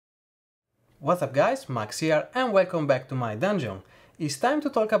What's up guys, Max here and welcome back to my dungeon. It's time to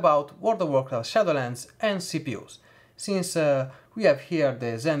talk about World of Warcraft Shadowlands and CPUs. Since we have here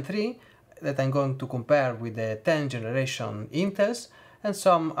the Zen 3 that I'm going to compare with the 10th generation Intels and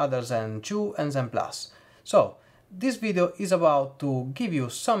some other Zen 2 and Zen Plus. So this video is about to give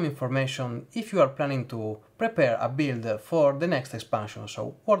you some information if you are planning to prepare a build for the next expansion,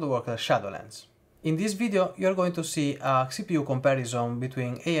 so World of Warcraft Shadowlands. In this video you are going to see a CPU comparison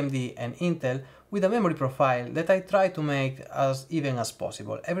between AMD and Intel with a memory profile that I try to make as even as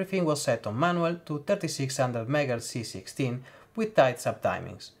possible. Everything was set on manual to 3600 MHz C16 with tight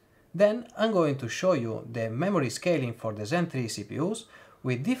subtimings. Then I'm going to show you the memory scaling for the Zen 3 CPUs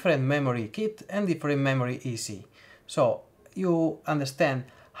with different memory kit and different memory EC. So you understand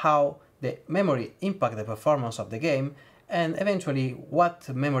how the memory impact the performance of the game and eventually what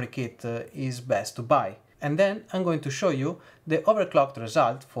memory kit is best to buy. And then I'm going to show you the overclocked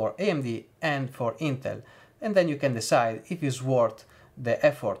result for AMD and for Intel, and then you can decide if it's worth the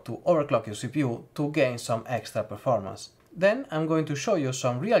effort to overclock your CPU to gain some extra performance. Then I'm going to show you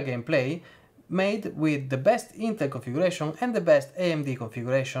some real gameplay made with the best Intel configuration and the best AMD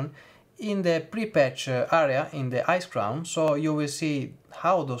configuration in the pre-patch area in the Ice Crown, so you will see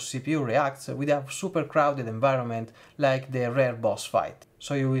how those CPU reacts with a super crowded environment like the rare boss fight.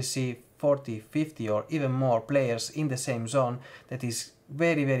 So you will see 40, 50 or even more players in the same zone that is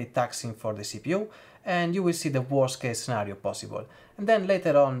very taxing for the CPU, and you will see the worst case scenario possible. And then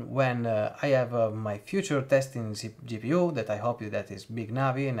later on, when I have my future testing GPU that I hope that is Big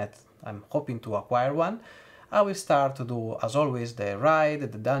Navi and that I'm hoping to acquire one, I will start to do, as always, the raid,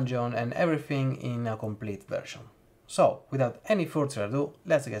 the dungeon and everything in a complete version. So, without any further ado,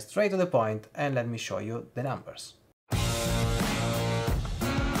 let's get straight to the point and let me show you the numbers.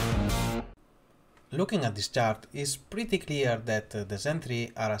 Looking at this chart, it's pretty clear that the Zen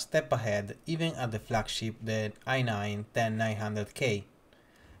 3 are a step ahead even at the flagship, the i9-10900K.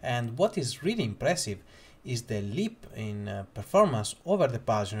 And what is really impressive is the leap in performance over the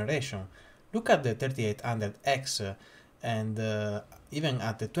past generation. Look at the 3800X and even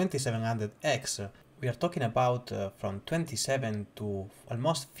at the 2700X, we are talking about from 27 to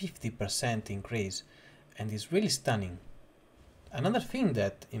almost 50% increase, and it's really stunning. Another thing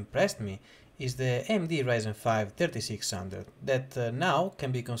that impressed me is the AMD Ryzen 5 3600 that now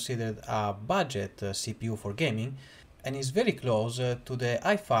can be considered a budget CPU for gaming and is very close to the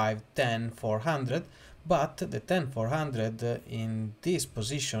i5 10400, but the 10400 in this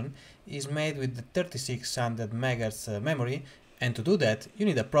position is made with the 3600 MHz memory, and to do that you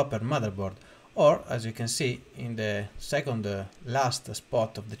need a proper motherboard, or as you can see in the second last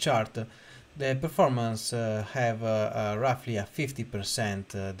spot of the chart, the performance have roughly a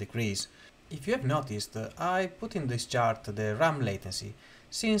 50% decrease. If you have noticed, I put in this chart the RAM latency,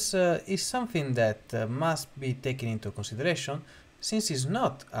 since it's something that must be taken into consideration, since it's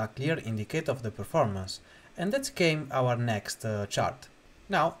not a clear indicator of the performance, and that came our next chart.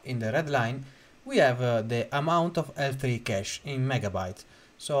 Now, in the red line, we have the amount of L3 cache in megabytes.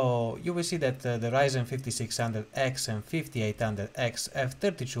 So you will see that the Ryzen 5600X and 5800X have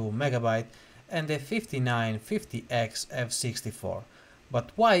 32 MB and the 5950X have 64.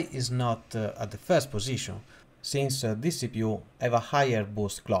 But why is not at the first position, since this CPU have a higher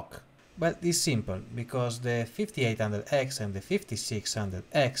boost clock? Well, it's simple, because the 5800X and the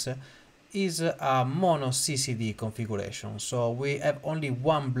 5600X is a mono CCD configuration, so we have only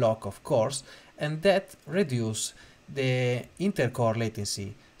one block of cores, and that reduces the intercore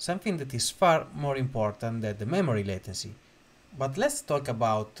latency, something that is far more important than the memory latency. But let's talk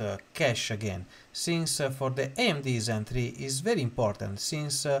about cache again, since for the AMD Zen 3 is very important,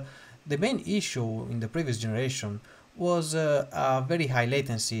 since the main issue in the previous generation was a very high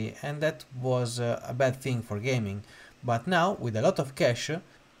latency, and that was a bad thing for gaming. But now, with a lot of cache,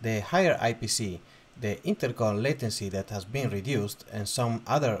 the higher IPC, the intercore latency that has been reduced, and some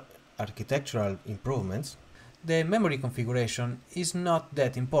other architectural improvements, the memory configuration is not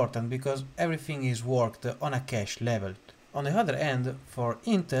that important because everything is worked on a cache level. On the other hand, for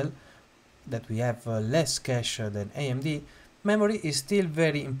Intel, that we have less cache than AMD, memory is still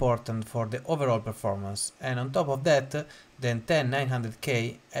very important for the overall performance, and on top of that, the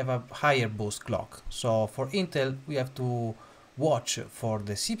 10900K have a higher boost clock. So for Intel we have to watch for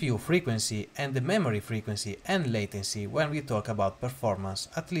the CPU frequency and the memory frequency and latency when we talk about performance,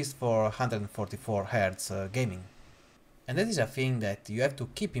 at least for 144 Hz gaming. And that is a thing that you have to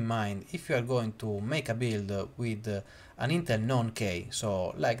keep in mind if you are going to make a build with an Intel non-K,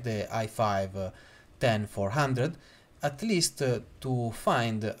 so like the i5 10400, at least to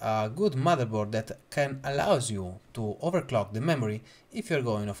find a good motherboard that can allows you to overclock the memory if you're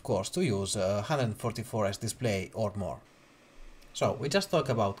going, of course, to use 144Hz display or more. So we just talked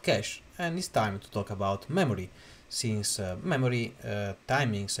about cache, and it's time to talk about memory, since memory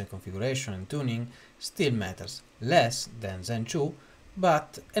timings and configuration and tuning still matters, less than Zen 2,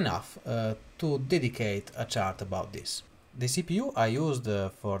 but enough to dedicate a chart about this. The CPU I used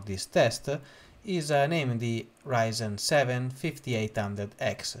for this test is an AMD Ryzen 7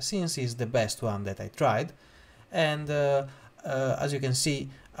 5800X, since it's the best one that I tried, and as you can see,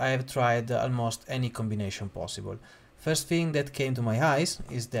 I have tried almost any combination possible. First thing that came to my eyes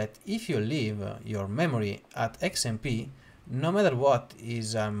is that if you leave your memory at XMP, no matter what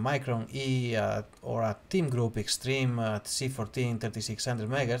is a Micron E or a Team Group Extreme at C14 3600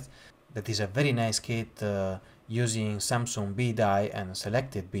 MHz, that is a very nice kit using Samsung B die and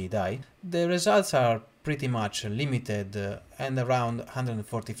selected B die, the results are pretty much limited and around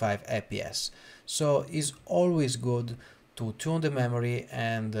 145 FPS. So it's always good to tune the memory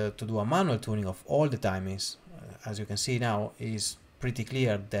and to do a manual tuning of all the timings. As you can see now, is pretty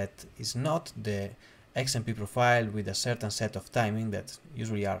clear that it's not the XMP profile with a certain set of timing that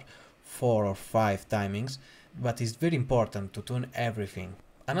usually are 4 or 5 timings, but it's very important to tune everything.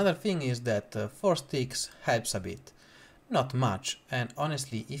 Another thing is that 4 sticks helps a bit, not much, and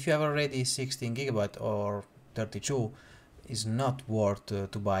honestly, if you have already 16GB or 32, it's not worth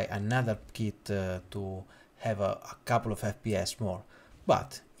to buy another kit to have a couple of FPS more.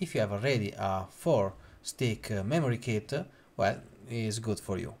 But if you have already a 4 stick memory kit, well, is good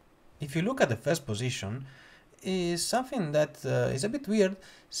for you. If you look at the first position, is something that is a bit weird,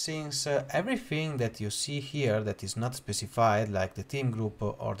 since everything that you see here that is not specified, like the Team Group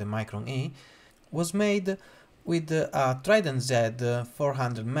or the Micron E, was made with a Trident Z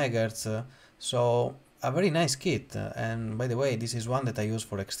 400 MHz, so a very nice kit. And by the way, this is one that I use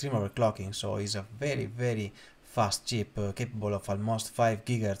for extreme overclocking, so it's a very fast chip capable of almost 5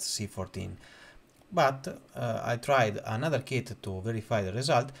 GHz C14. But I tried another kit to verify the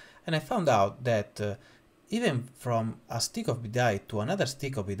result, and I found out that even from a stick of BDI to another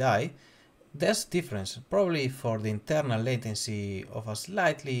stick of BDI, there's difference, probably for the internal latency of a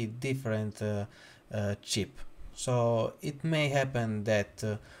slightly different chip. So it may happen that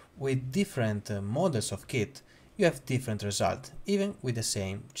with different models of kit, you have different result, even with the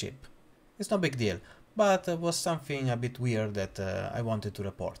same chip. It's no big deal, but it was something a bit weird that I wanted to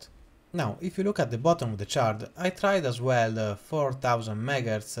report. Now, if you look at the bottom of the chart, I tried as well 4000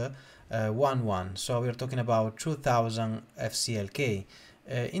 MHz 1.1, so we're talking about 2000 FCLK.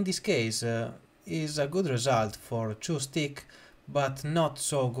 In this case, is a good result for 2 stick, but not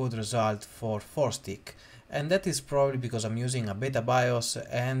so good result for 4 stick. And that is probably because I'm using a beta BIOS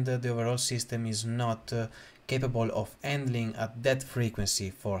and the overall system is not capable of handling at that frequency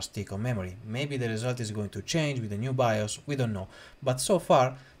for stick of memory. Maybe the result is going to change with the new BIOS, we don't know, but so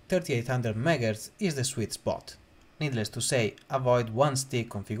far 3800 MHz is the sweet spot. Needless to say, avoid one stick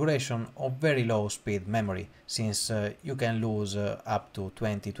configuration of very low speed memory, since you can lose up to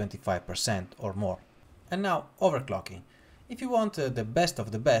 20-25% or more. And now overclocking. If you want the best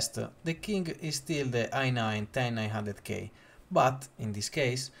of the best, the king is still the i9 10900K, but in this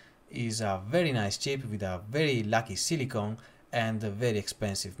case is a very nice chip with a very lucky silicon and a very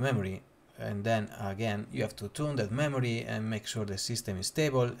expensive memory. And then again, you have to tune that memory and make sure the system is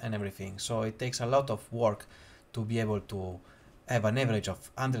stable and everything. So it takes a lot of work to be able to have an average of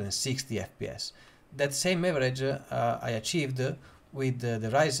 160 FPS. That same average I achieved with the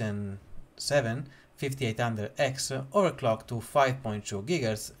Ryzen 7 5800X overclocked to 5.2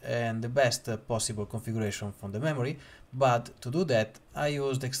 GHz and the best possible configuration from the memory. But to do that, I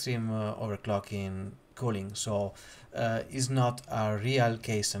used extreme overclocking cooling, so it's not a real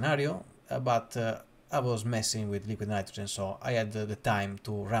case scenario. But I was messing with liquid nitrogen, so I had the time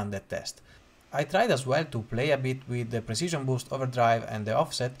to run that test. I tried as well to play a bit with the precision boost overdrive and the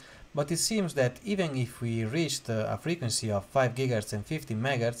offset, but it seems that even if we reached a frequency of 5 GHz and 50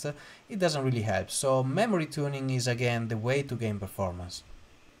 MHz, it doesn't really help, so memory tuning is again the way to gain performance.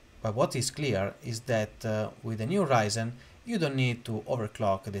 But what is clear is that with the new Ryzen, you don't need to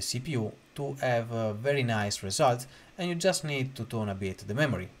overclock the CPU to have very nice results, and you just need to tune a bit the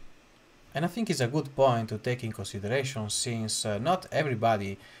memory. And I think it's a good point to take in consideration, since not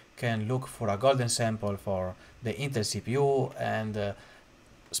everybody can look for a golden sample for the Intel CPU and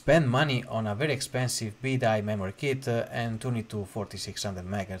spend money on a very expensive B-die memory kit and tune it to 4600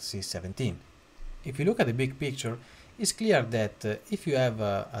 MHz C17. If you look at the big picture, it's clear that if you have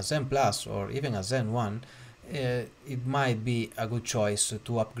a Zen Plus or even a Zen 1, it might be a good choice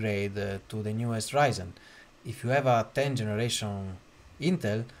to upgrade to the newest Ryzen. If you have a 10th generation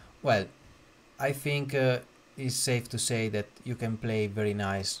Intel, well, I think it's safe to say that you can play very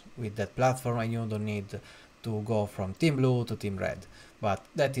nice with that platform and you don't need to go from Team Blue to Team Red, but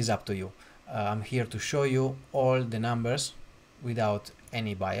that is up to you. I'm here to show you all the numbers without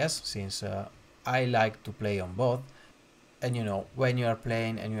any bias, since I like to play on both. And you know, when you are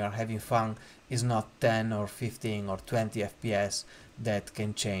playing and you are having fun, it's not 10 or 15 or 20 FPS that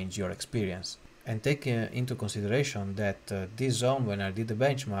can change your experience. And take into consideration that this zone, when I did the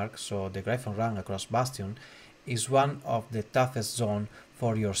benchmark, so the gryphon run across Bastion, is one of the toughest zone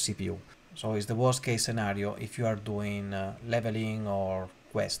for your CPU. So it's the worst case scenario if you are doing leveling or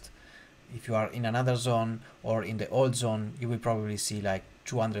quest. If you are in another zone or in the old zone, you will probably see like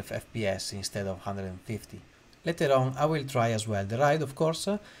 200 FPS instead of 150. Later on I will try as well the ride, of course,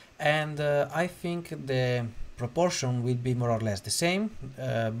 and I think the proportion will be more or less the same,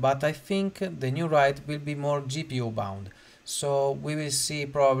 but I think the new ride will be more GPU bound, so we will see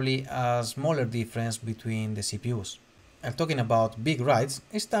probably a smaller difference between the CPUs. And talking about big rides,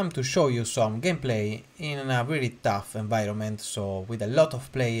 it's time to show you some gameplay in a really tough environment, so with a lot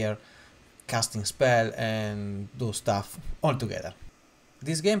of player casting spell and do stuff all together.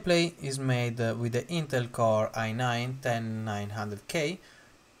 This gameplay is made with the Intel Core i9-10900K,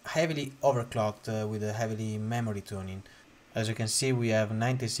 heavily overclocked with a heavily memory tuning. As you can see, we have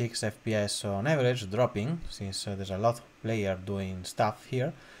 96 FPS on average, dropping since there's a lot of player doing stuff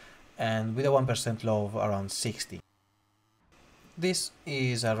here, and with a 1% low of around 60. This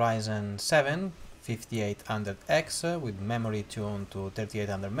is a Ryzen 7 5800X with memory tuned to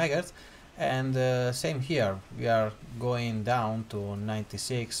 3800 MHz, and same here, we are going down to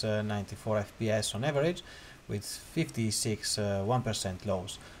 96 94 FPS on average with 56 1%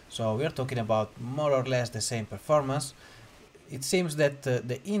 lows. So we are talking about more or less the same performance. It seems that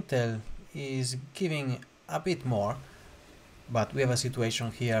the Intel is giving a bit more, but we have a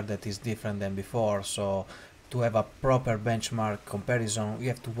situation here that is different than before, so to have a proper benchmark comparison we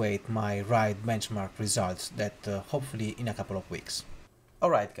have to wait my ride benchmark results that hopefully in a couple of weeks.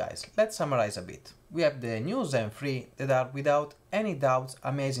 Alright guys, let's summarize a bit. We have the new Zen 3 that are without any doubt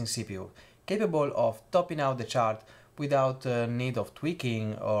amazing CPU, capable of topping out the chart without need of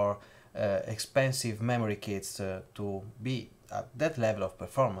tweaking or expensive memory kits to be at that level of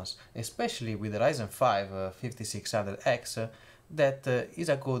performance, especially with the Ryzen 5 5600X that is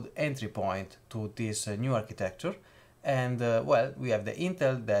a good entry point to this new architecture. And well, we have the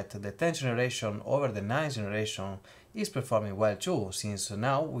Intel that the 10th generation over the 9th generation is performing well too, since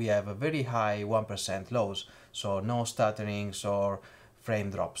now we have a very high 1% lows, so no stutterings or frame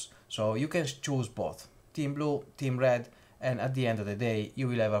drops. So you can choose both Team Blue, Team Red, and at the end of the day you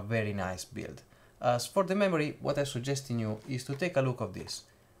will have a very nice build. As for the memory, what I'm suggesting you is to take a look of this.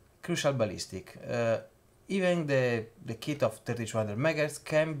 Crucial Ballistic. Even the kit of 3200 MHz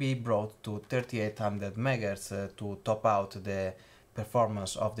can be brought to 3800 MHz to top out the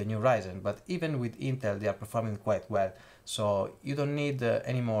performance of the new Ryzen, but even with Intel they are performing quite well, so you don't need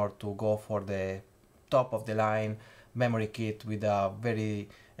anymore to go for the top of the line memory kit with a very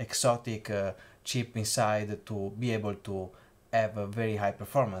exotic chip inside to be able to have a very high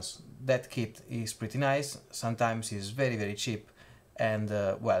performance. That kit is pretty nice, sometimes is very cheap, and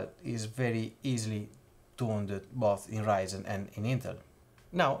well, is very easily tuned both in Ryzen and in Intel.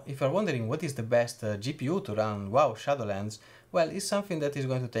 Now, if you're wondering what is the best GPU to run WoW Shadowlands, well, it's something that is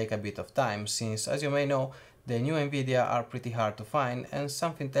going to take a bit of time, since as you may know, the new Nvidia are pretty hard to find, and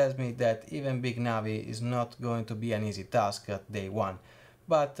something tells me that even big Navi is not going to be an easy task at day one.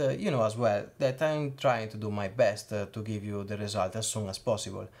 But you know as well that I'm trying to do my best to give you the result as soon as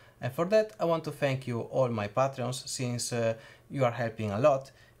possible. And for that I want to thank you all my Patreons, since you are helping a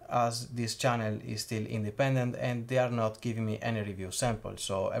lot, as this channel is still independent and they are not giving me any review samples,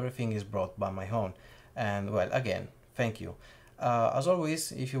 so everything is brought by my own. And well, again, thank you. As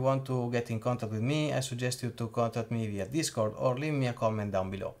always, if you want to get in contact with me, I suggest you to contact me via Discord or leave me a comment down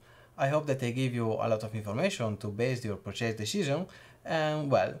below. I hope that I give you a lot of information to base your purchase decision,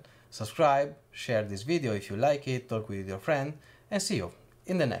 and well, subscribe, share this video if you like it, talk with your friend, and see you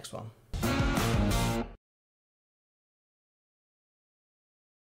in the next one.